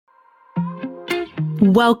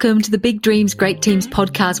Welcome to the Big Dreams, Great Teams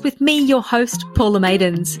podcast with me, your host, Paula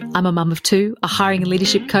Maidens. I'm a mum of two, a hiring and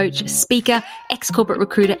leadership coach, speaker, ex-corporate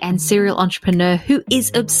recruiter, and serial entrepreneur who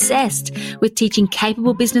is obsessed with teaching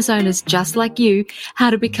capable business owners just like you how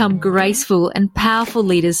to become graceful and powerful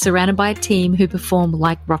leaders surrounded by a team who perform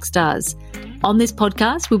like rock stars. On this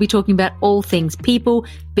podcast, we'll be talking about all things people,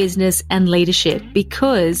 business, and leadership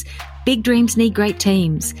because big dreams need great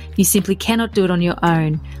teams. You simply cannot do it on your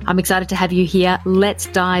own. I'm excited to have you here. Let's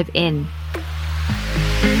dive in.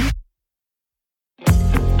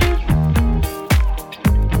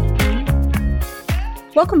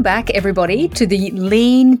 Welcome back, everybody, to the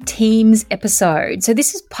Lean Teams episode. So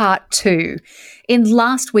this is part 2. In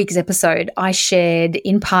last week's episode, I shared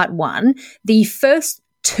in part 1 the first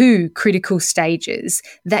 2 critical stages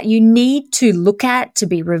that you need to look at, to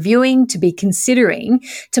be reviewing, to be considering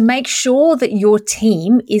to make sure that your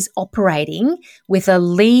team is operating with a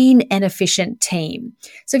lean and efficient team.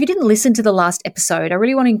 So if you didn't listen to the last episode, I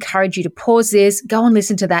really want to encourage you to pause this, go and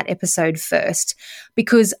listen to that episode first,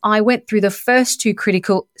 because I went through the first 2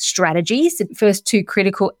 critical strategies, the first 2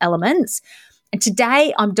 critical elements. And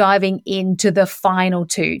today I'm diving into the final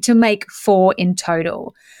 2 to make 4 in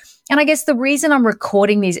total. And I guess the reason I'm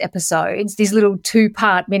recording these episodes, these little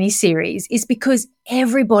 2-part mini-series, is because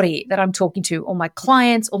everybody that I'm talking to, all my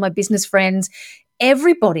clients, all my business friends,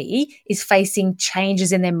 everybody is facing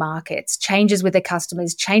changes in their markets, changes with their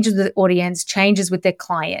customers, changes with the audience, changes with their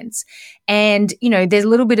clients. And, there's a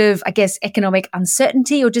little bit of, economic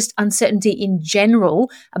uncertainty or just uncertainty in general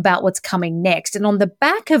about what's coming next. And on the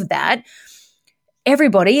back of that,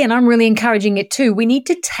 everybody, and I'm really encouraging it too, we need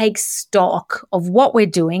to take stock of what we're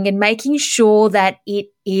doing and making sure that it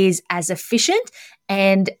is as efficient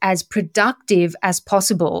and as productive as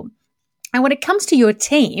possible. And when it comes to your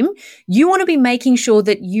team, you want to be making sure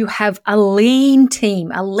that you have a lean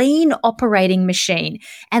team, a lean operating machine.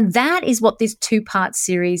 And that is what this 2-part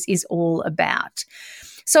series is all about.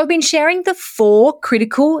 So I've been sharing the 4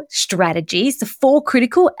 critical strategies, the 4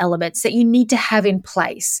 critical elements that you need to have in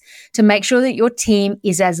place to make sure that your team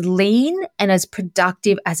is as lean and as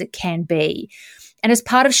productive as it can be. And as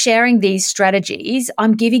part of sharing these strategies,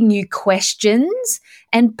 I'm giving you questions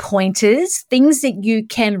and pointers, things that you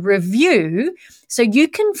can review so you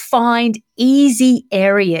can find easy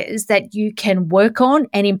areas that you can work on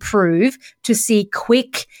and improve to see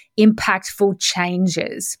quick, impactful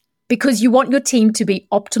changes. Because you want your team to be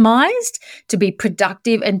optimized, to be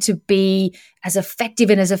productive, and to be as effective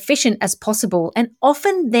and as efficient as possible. And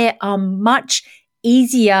often there are much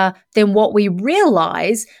easier than what we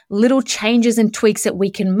realize little changes and tweaks that we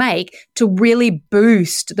can make to really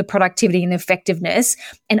boost the productivity and effectiveness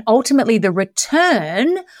and ultimately the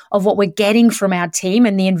return of what we're getting from our team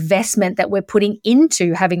and the investment that we're putting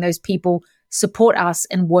into having those people support us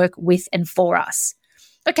and work with and for us.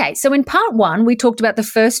 Okay, so in part 1, we talked about the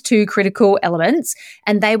first 2 critical elements,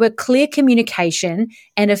 and they were clear communication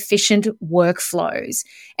and efficient workflows.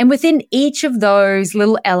 And within each of those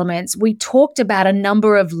little elements, we talked about a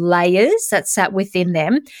number of layers that sat within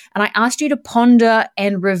them. And I asked you to ponder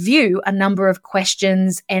and review a number of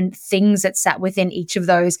questions and things that sat within each of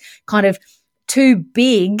those kind of 2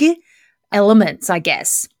 big elements, I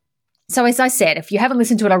guess. So as I said, if you haven't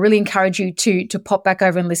listened to it, I really encourage you to pop back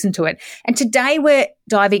over and listen to it. And today we're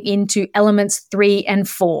diving into elements 3 and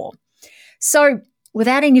 4. So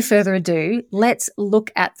without any further ado, let's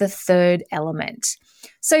look at the 3rd element.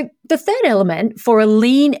 So the 3rd element for a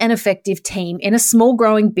lean and effective team in a small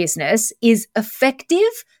growing business is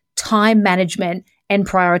effective time management and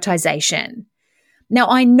prioritization. Now,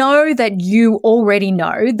 I know that you already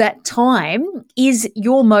know that time is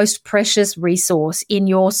your most precious resource in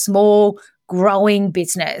your small, growing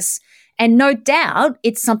business. And no doubt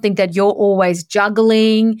it's something that you're always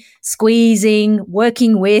juggling, squeezing,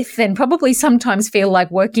 working with, and probably sometimes feel like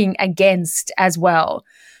working against as well.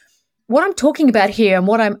 What I'm talking about here and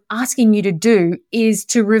what I'm asking you to do is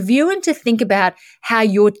to review and to think about how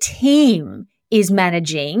your team is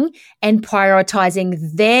managing and prioritizing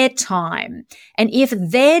their time and if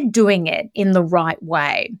they're doing it in the right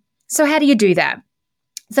way. So how do you do that?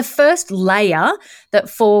 The first layer that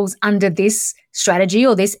falls under this strategy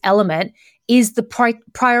or this element is the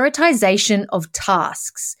prioritization of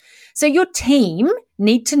tasks. So your team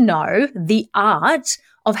need to know the art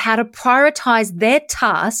of how to prioritize their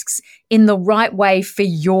tasks in the right way for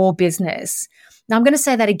your business. Now I'm going to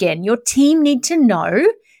say that again. Your team need to know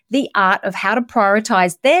the art of how to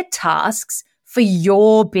prioritize their tasks for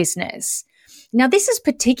your business. Now, this is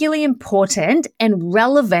particularly important and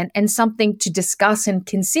relevant and something to discuss and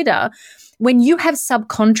consider when you have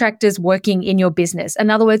subcontractors working in your business. In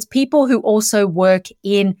other words, people who also work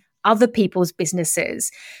in other people's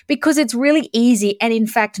businesses, because it's really easy and in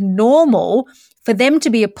fact normal for them to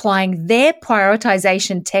be applying their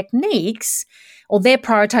prioritization techniques or their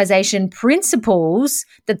prioritization principles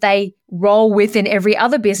that they roll with in every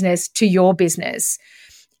other business to your business.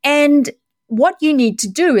 And what you need to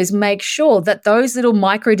do is make sure that those little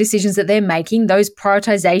micro decisions that they're making, those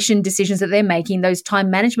prioritization decisions that they're making, those time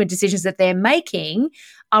management decisions that they're making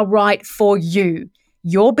are right for you,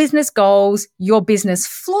 your business goals, your business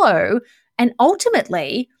flow, and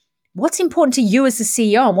ultimately what's important to you as the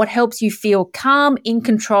CEO and what helps you feel calm, in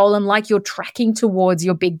control, and like you're tracking towards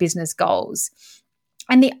your big business goals.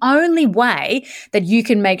 And the only way that you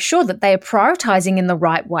can make sure that they are prioritizing in the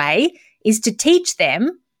right way is to teach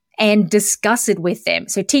them and discuss it with them.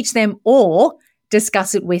 So teach them or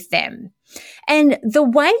discuss it with them. And the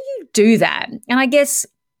way you do that, and I guess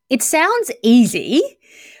it sounds easy,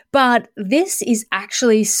 but this is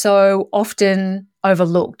actually so often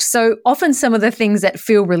overlooked. So often some of the things that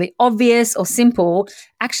feel really obvious or simple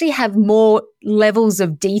actually have more levels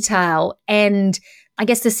of detail, and I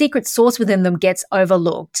guess the secret sauce within them gets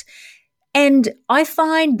overlooked. And I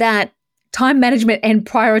find that time management and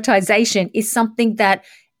prioritization is something that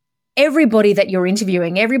everybody that you're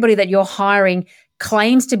interviewing, everybody that you're hiring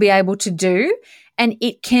claims to be able to do. And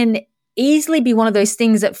it can easily be one of those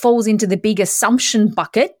things that falls into the big assumption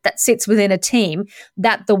bucket that sits within a team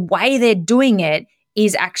that the way they're doing it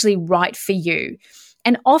is actually right for you.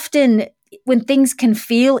 And often when things can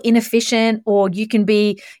feel inefficient or you can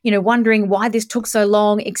be, wondering why this took so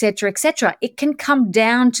long, et cetera, it can come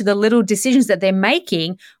down to the little decisions that they're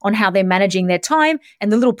making on how they're managing their time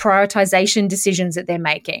and the little prioritization decisions that they're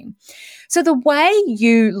making. So the way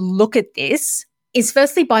you look at this is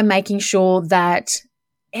firstly by making sure that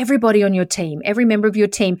everybody on your team, every member of your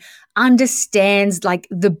team understands like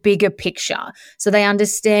the bigger picture. So they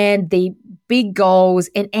understand the big goals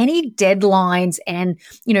and any deadlines and,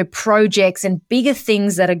 projects and bigger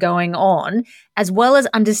things that are going on, as well as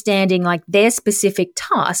understanding like their specific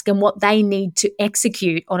task and what they need to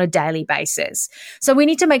execute on a daily basis. So we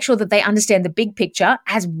need to make sure that they understand the big picture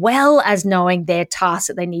as well as knowing their tasks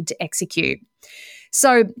that they need to execute.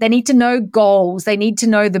 So they need to know goals. They need to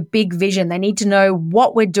know the big vision. They need to know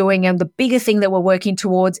what we're doing and the bigger thing that we're working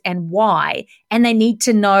towards and why. And they need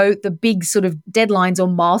to know the big sort of deadlines or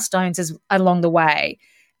milestones along the way,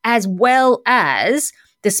 as well as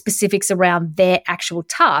the specifics around their actual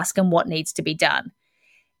task and what needs to be done.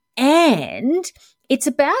 And it's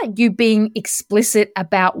about you being explicit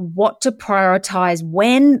about what to prioritize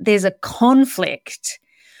when there's a conflict.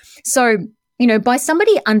 So by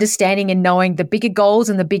somebody understanding and knowing the bigger goals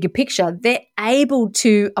and the bigger picture, they're able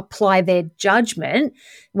to apply their judgment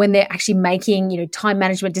when they're actually making, time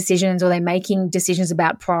management decisions or they're making decisions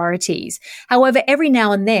about priorities. However, every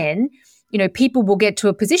now and then, people will get to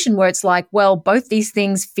a position where it's like, well, both these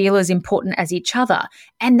things feel as important as each other.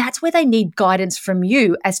 And that's where they need guidance from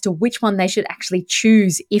you as to which one they should actually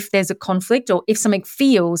choose if there's a conflict or if something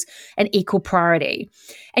feels an equal priority.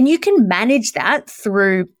 And you can manage that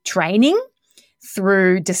through training,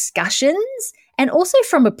 through discussions, and also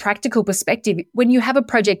from a practical perspective. When you have a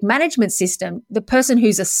project management system, the person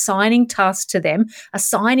who's assigning tasks to them,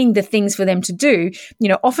 assigning the things for them to do,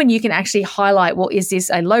 often you can actually highlight, well, is this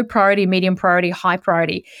a low priority, medium priority, high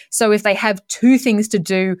priority? So if they have two things to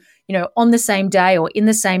do, on the same day or in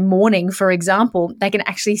the same morning, for example, they can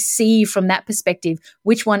actually see from that perspective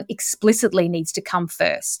which one explicitly needs to come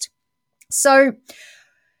first. So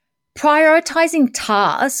prioritizing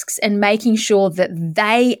tasks and making sure that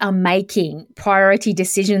they are making priority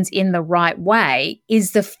decisions in the right way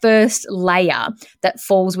is the first layer that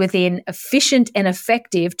falls within efficient and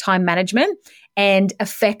effective time management and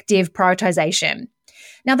effective prioritization.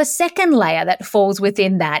 Now, the second layer that falls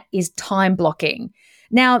within that is time blocking.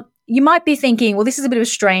 Now, you might be thinking, well, this is a bit of a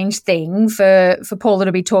strange thing for Paula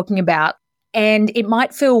to be talking about. And it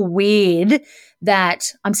might feel weird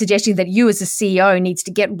that I'm suggesting that you as a CEO needs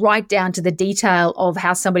to get right down to the detail of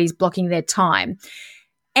how somebody's blocking their time.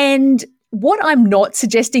 And what I'm not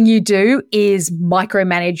suggesting you do is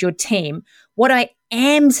micromanage your team. What I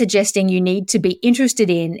am suggesting you need to be interested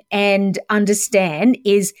in and understand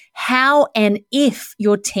is how and if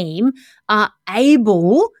your team are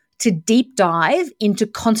able to deep dive into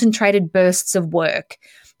concentrated bursts of work,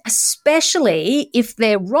 especially if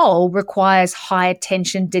their role requires high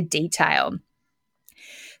attention to detail.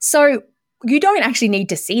 So you don't actually need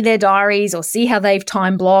to see their diaries or see how they've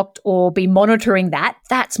time blocked or be monitoring that.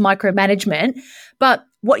 That's micromanagement. But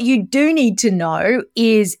what you do need to know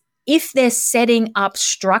is if they're setting up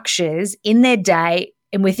structures in their day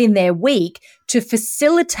and within their week to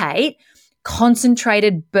facilitate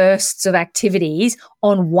concentrated bursts of activities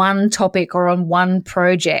on one topic or on one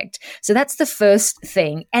project. So that's the first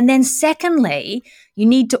thing. And then secondly, you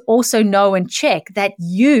need to also know and check that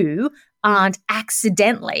you aren't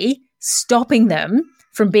accidentally stopping them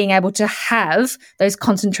from being able to have those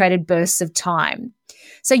concentrated bursts of time.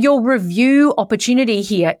 So your review opportunity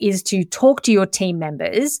here is to talk to your team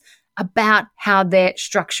members about how they're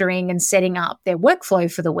structuring and setting up their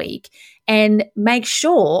workflow for the week, and make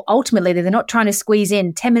sure ultimately that they're not trying to squeeze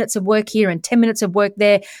in 10 minutes of work here and 10 minutes of work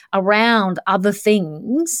there around other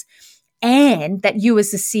things, and that you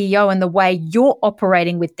as the CEO and the way you're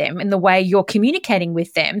operating with them and the way you're communicating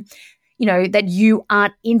with them, that you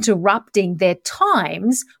aren't interrupting their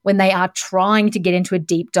times when they are trying to get into a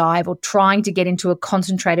deep dive or trying to get into a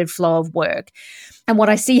concentrated flow of work. And what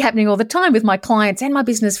I see happening all the time with my clients and my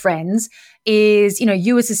business friends is,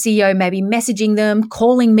 you as a CEO maybe messaging them,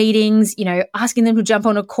 calling meetings, asking them to jump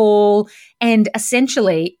on a call, and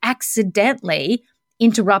essentially accidentally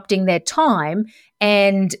interrupting their time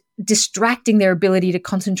and distracting their ability to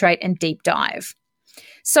concentrate and deep dive.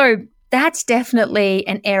 So that's definitely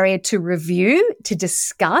an area to review, to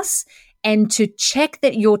discuss, and to check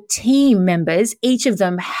that your team members, each of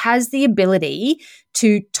them has the ability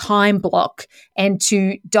to time block and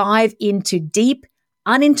to dive into deep,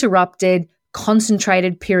 uninterrupted,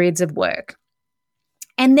 concentrated periods of work.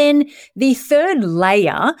 And then the third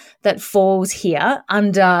layer that falls here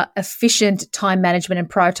under efficient time management and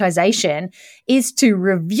prioritization is to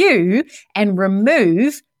review and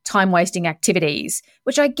remove time-wasting activities,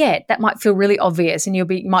 which I get, that might feel really obvious and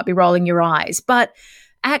might be rolling your eyes. But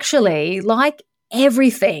actually, like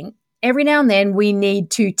everything, every now and then we need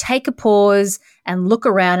to take a pause and look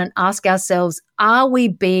around and ask ourselves, are we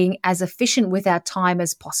being as efficient with our time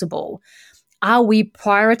as possible? Are we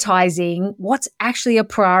prioritizing what's actually a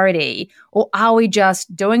priority? Or are we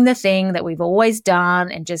just doing the thing that we've always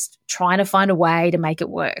done and just trying to find a way to make it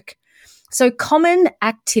work? So common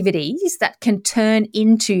activities that can turn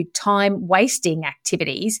into time-wasting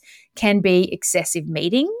activities can be excessive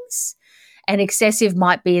meetings. And excessive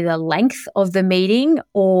might be the length of the meeting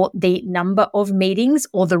or the number of meetings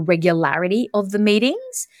or the regularity of the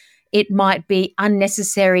meetings. It might be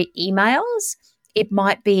unnecessary emails. It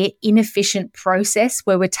might be an inefficient process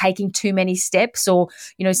where we're taking too many steps, or,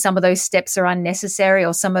 some of those steps are unnecessary,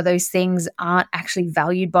 or some of those things aren't actually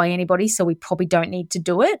valued by anybody, so we probably don't need to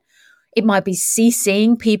do it. It might be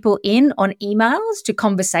CCing people in on emails to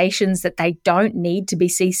conversations that they don't need to be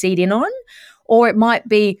CC'd in on. Or it might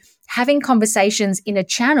be having conversations in a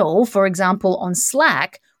channel, for example, on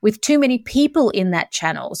Slack, with too many people in that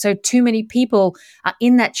channel. So too many people are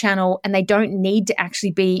in that channel and they don't need to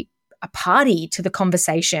actually be a party to the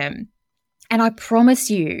conversation. And I promise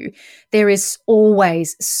you, there is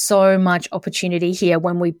always so much opportunity here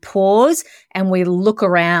when we pause and we look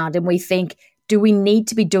around and we think, do we need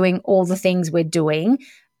to be doing all the things we're doing?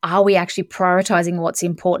 Are we actually prioritizing what's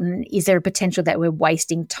important? Is there a potential that we're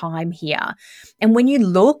wasting time here? And when you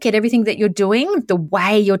look at everything that you're doing, the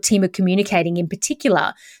way your team are communicating in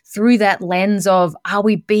particular, through that lens of, are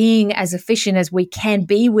we being as efficient as we can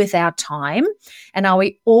be with our time? And are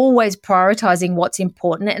we always prioritizing what's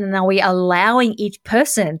important? And are we allowing each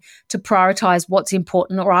person to prioritize what's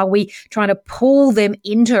important? Or are we trying to pull them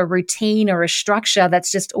into a routine or a structure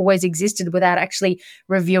that's just always existed without actually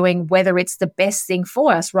reviewing whether it's the best thing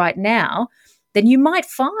for us right now? Then you might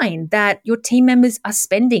find that your team members are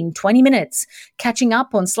spending 20 minutes catching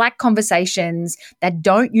up on Slack conversations that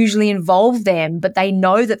don't usually involve them, but they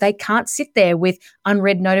know that they can't sit there with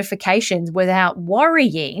unread notifications without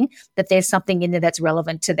worrying that there's something in there that's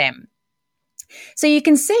relevant to them. So you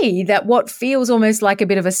can see that what feels almost like a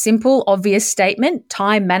bit of a simple, obvious statement,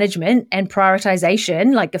 time management and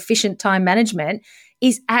prioritization, like efficient time management,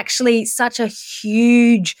 is actually such a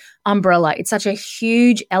huge umbrella. It's such a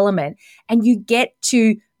huge element, and you get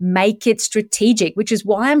to make it strategic, which is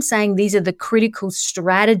why I'm saying these are the critical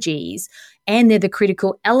strategies and they're the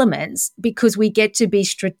critical elements, because we get to be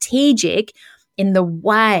strategic in the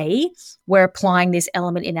way we're applying this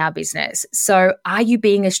element in our business. So are you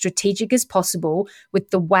being as strategic as possible with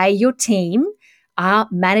the way your team are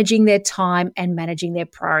managing their time and managing their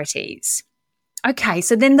priorities? Okay,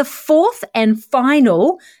 so then the fourth and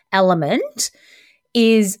final element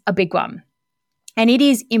is a big one, and it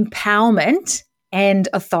is empowerment and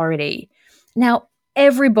authority. Now,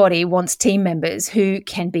 everybody wants team members who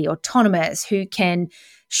can be autonomous, who can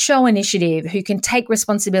show initiative, who can take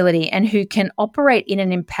responsibility, and who can operate in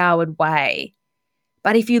an empowered way.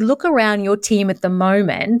 But if you look around your team at the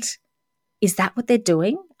moment, is that what they're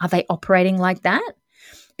doing? Are they operating like that?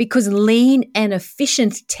 Because lean and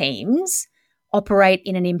efficient teams operate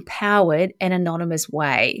in an empowered and anonymous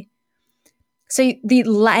way. So the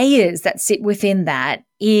layers that sit within that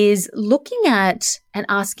is looking at and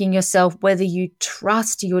asking yourself whether you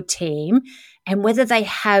trust your team and whether they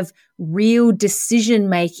have real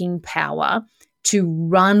decision-making power to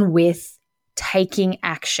run with taking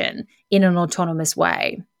action in an autonomous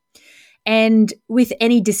way. And with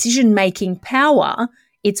any decision-making power,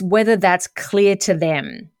 it's whether that's clear to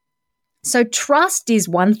them. So trust is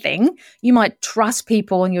one thing. You might trust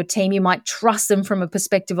people on your team. You might trust them from a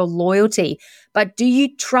perspective of loyalty. But do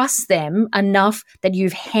you trust them enough that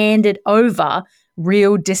you've handed over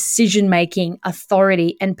real decision-making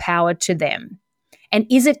authority and power to them? And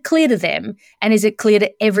is it clear to them? And is it clear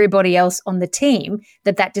to everybody else on the team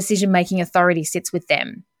that that decision-making authority sits with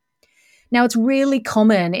them? Now, it's really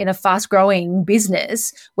common in a fast-growing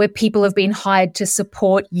business where people have been hired to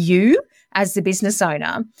support you as the business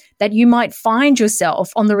owner, that you might find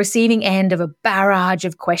yourself on the receiving end of a barrage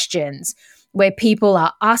of questions where people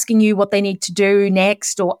are asking you what they need to do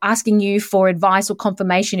next or asking you for advice or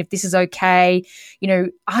confirmation if this is okay,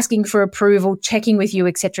 asking for approval, checking with you,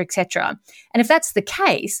 et cetera, et cetera. And if that's the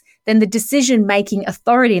case, then the decision-making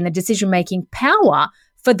authority and the decision-making power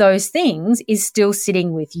for those things is still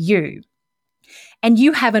sitting with you. And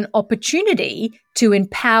you have an opportunity to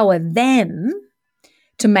empower them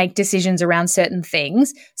to make decisions around certain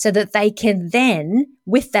things so that they can then,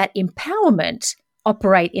 with that empowerment,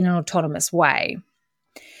 operate in an autonomous way.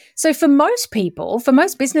 So for most people, for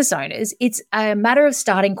most business owners, it's a matter of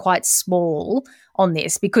starting quite small on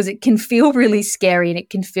this because it can feel really scary and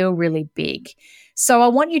it can feel really big. So I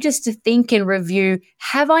want you just to think and review,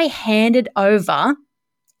 have I handed over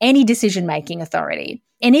any decision-making authority?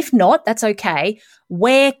 And if not, that's okay.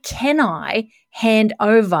 Where can I hand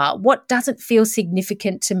over? What doesn't feel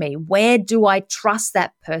significant to me? Where do I trust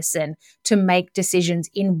that person to make decisions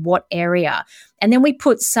in what area? And then we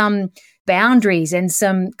put some boundaries and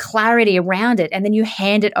some clarity around it, and then you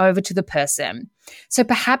hand it over to the person. So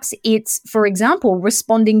perhaps it's, for example,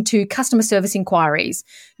 responding to customer service inquiries.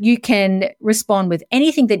 You can respond with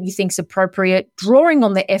anything that you think is appropriate, drawing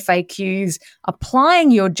on the FAQs,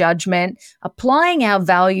 applying your judgment, applying our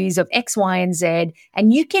values of X, Y, and Z,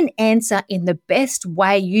 and you can answer in the best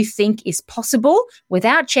way you think is possible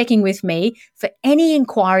without checking with me for any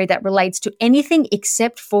inquiry that relates to anything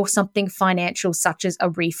except for something financial, such as a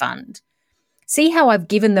refund. See how I've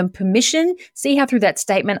given them permission? See how through that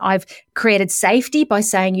statement I've created safety by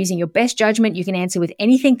saying using your best judgment, you can answer with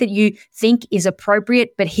anything that you think is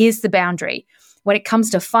appropriate, but here's the boundary. When it comes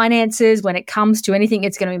to finances, when it comes to anything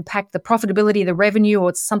that's going to impact the profitability, the revenue,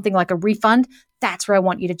 or something like a refund, that's where I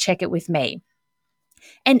want you to check it with me.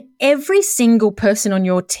 And every single person on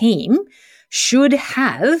your team should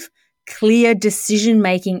have clear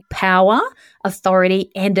decision-making power, authority,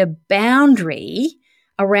 and a boundary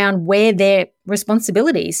around where their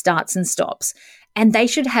responsibility starts and stops. And they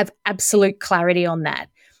should have absolute clarity on that.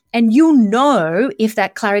 And you'll know if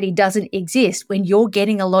that clarity doesn't exist when you're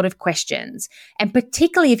getting a lot of questions. And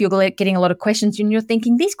particularly if you're getting a lot of questions and you're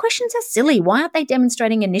thinking, these questions are silly. Why aren't they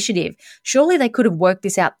demonstrating initiative? Surely they could have worked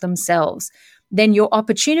this out themselves. Then your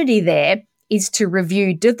opportunity there is to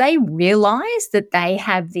review, do they realize that they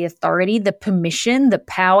have the authority, the permission, the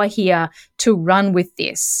power here to run with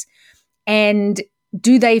this? And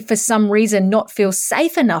do they, for some reason, not feel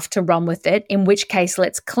safe enough to run with it? In which case,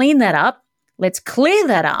 let's clean that up. Let's clear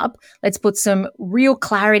that up. Let's put some real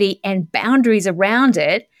clarity and boundaries around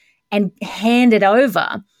it and hand it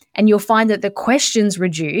over. And you'll find that the questions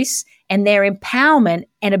reduce and their empowerment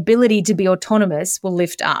and ability to be autonomous will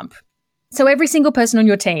lift up. So every single person on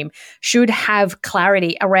your team should have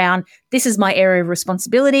clarity around, this is my area of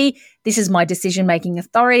responsibility. This is my decision-making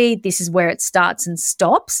authority. This is where it starts and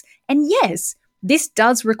stops. And yes, this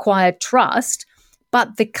does require trust,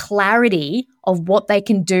 but the clarity of what they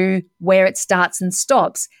can do, where it starts and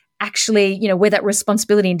stops, actually, where that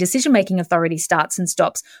responsibility and decision-making authority starts and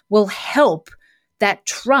stops will help that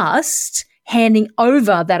trust, handing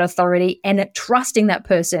over that authority and trusting that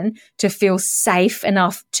person to feel safe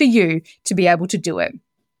enough to you to be able to do it.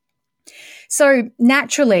 So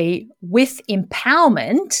naturally, with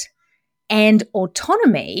empowerment and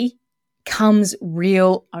autonomy comes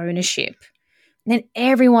real ownership. And then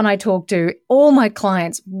everyone I talk to, all my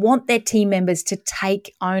clients want their team members to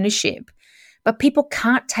take ownership. But people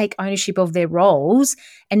can't take ownership of their roles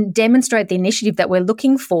and demonstrate the initiative that we're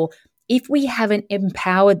looking for if we haven't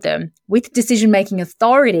empowered them with decision-making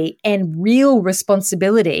authority and real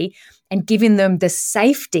responsibility and given them the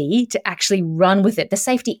safety to actually run with it, the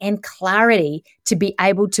safety and clarity to be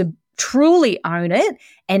able to truly own it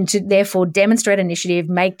and to therefore demonstrate initiative,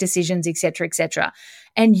 make decisions, et cetera, et cetera.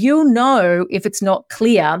 And you'll know if it's not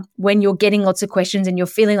clear when you're getting lots of questions and you're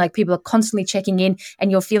feeling like people are constantly checking in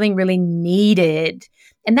and you're feeling really needed.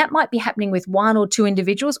 And that might be happening with one or two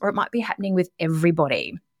individuals, or it might be happening with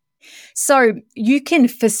everybody. So you can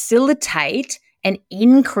facilitate an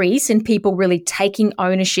increase in people really taking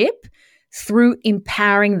ownership through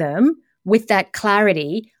empowering them with that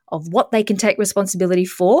clarity of what they can take responsibility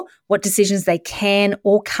for, what decisions they can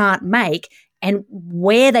or can't make, and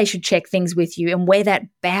where they should check things with you, and where that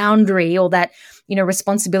boundary or that,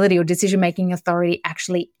 responsibility or decision-making authority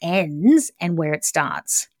actually ends and where it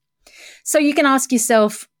starts. So you can ask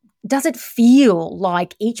yourself, does it feel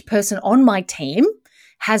like each person on my team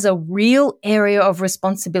has a real area of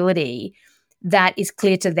responsibility that is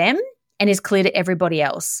clear to them and is clear to everybody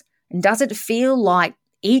else? And does it feel like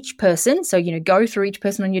each person, so, go through each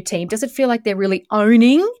person on your team, does it feel like they're really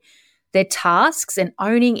owning their tasks and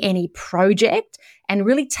owning any project and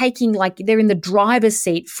really taking, like, they're in the driver's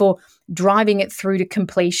seat for driving it through to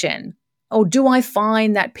completion? Or do I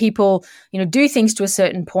find that people, do things to a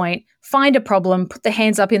certain point, find a problem, put their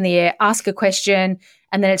hands up in the air, ask a question,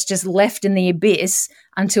 and then it's just left in the abyss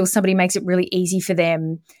until somebody makes it really easy for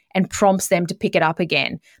them and prompts them to pick it up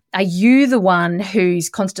again? Are you the one who's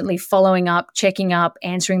constantly following up, checking up,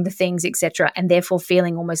 answering the things, etc., and therefore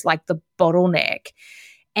feeling almost like the bottleneck?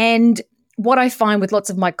 And what I find with lots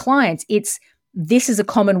of my clients, this is a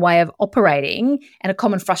common way of operating and a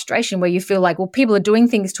common frustration where you feel like, well, people are doing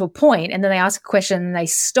things to a point and then they ask a question and they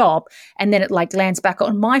stop, and then it lands back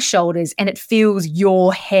on my shoulders and it fills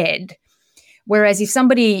your head. Whereas if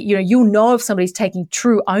somebody, you'll know if somebody's taking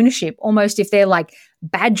true ownership, almost if they're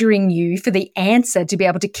badgering you for the answer to be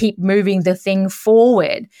able to keep moving the thing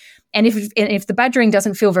forward. And if the badgering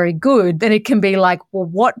doesn't feel very good, then it can be like, well,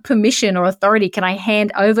 what permission or authority can I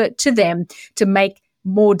hand over to them to make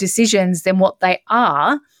more decisions than what they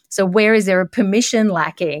are? So where is there a permission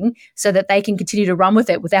lacking so that they can continue to run with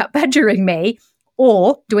it without badgering me?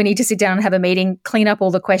 Or do I need to sit down and have a meeting, clean up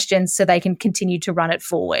all the questions so they can continue to run it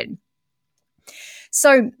forward?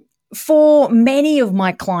 So for many of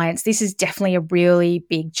my clients, this is definitely a really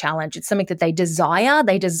big challenge. It's something that they desire.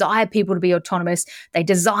 They desire people to be autonomous. They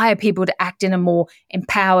desire people to act in a more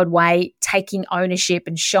empowered way, taking ownership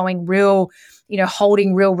and showing real,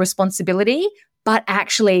 holding real responsibility. But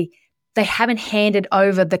actually, they haven't handed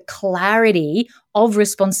over the clarity of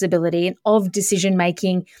responsibility and of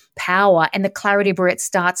decision-making power and the clarity of where it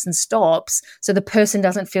starts and stops, so the person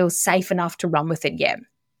doesn't feel safe enough to run with it yet.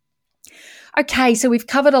 Okay, so we've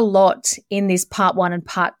covered a lot in this part 1 and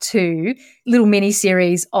part 2 little mini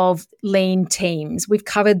series of lean teams. We've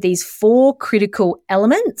covered these 4 critical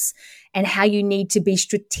elements and how you need to be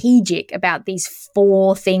strategic about these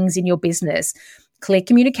 4 things in your business: clear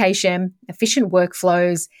communication, efficient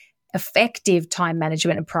workflows, effective time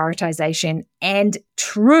management and prioritization, and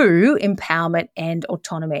true empowerment and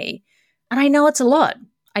autonomy. And I know it's a lot.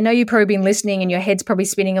 I know you've probably been listening and your head's probably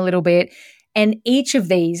spinning a little bit. And each of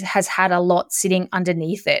these has had a lot sitting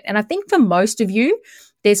underneath it. And I think for most of you,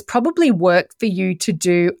 there's probably work for you to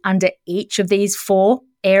do under each of these 4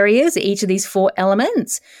 areas, each of these 4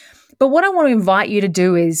 elements. But what I want to invite you to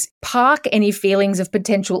do is park any feelings of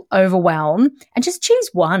potential overwhelm and just choose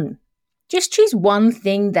one. Just choose one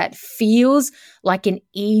thing that feels like an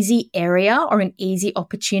easy area or an easy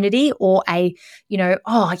opportunity, or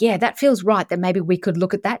that feels right, that maybe we could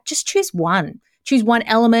look at that. Just choose one. Choose one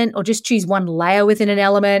element, or just choose one layer within an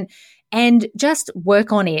element and just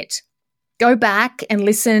work on it. Go back and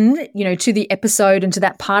listen, to the episode and to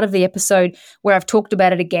that part of the episode where I've talked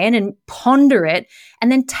about it again, and ponder it,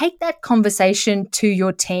 and then take that conversation to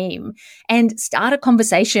your team and start a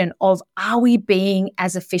conversation of, are we being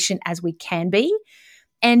as efficient as we can be?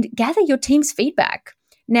 And gather your team's feedback.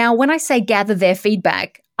 Now, when I say gather their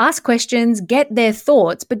feedback, ask questions, get their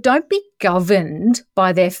thoughts, but don't be governed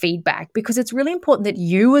by their feedback, because it's really important that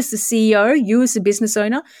you as the CEO, you as the business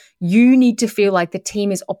owner, you need to feel like the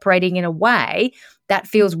team is operating in a way that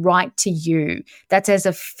feels right to you, that's as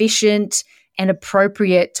efficient and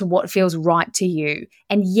appropriate to what feels right to you.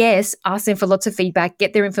 And yes, ask them for lots of feedback,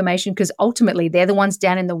 get their information, because ultimately they're the ones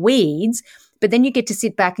down in the weeds. But then you get to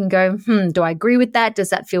sit back and go, do I agree with that?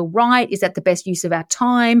 Does that feel right? Is that the best use of our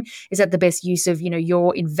time? Is that the best use of,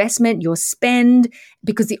 your investment, your spend?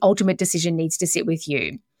 Because the ultimate decision needs to sit with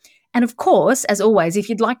you. And of course, as always, if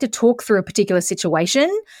you'd like to talk through a particular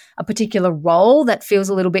situation, a particular role that feels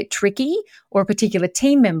a little bit tricky, or a particular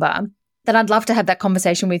team member, then I'd love to have that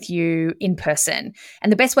conversation with you in person.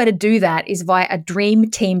 And the best way to do that is via a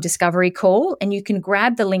Dream Team Discovery call. And you can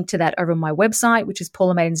grab the link to that over on my website, which is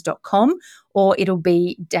paulamaidens.com, or it'll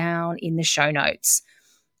be down in the show notes.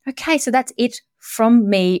 Okay, so that's it from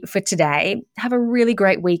me for today. Have a really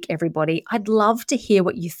great week, everybody. I'd love to hear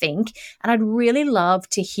what you think, and I'd really love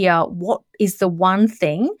to hear what is the one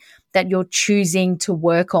thing that you're choosing to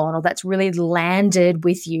work on or that's really landed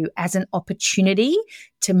with you as an opportunity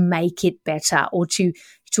to make it better or to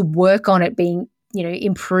work on it being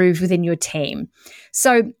improved within your team.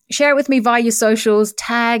 So share it with me via your socials,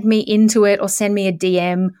 tag me into it or send me a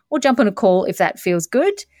DM or jump on a call if that feels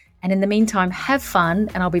good. And in the meantime, have fun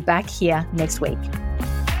and I'll be back here next week.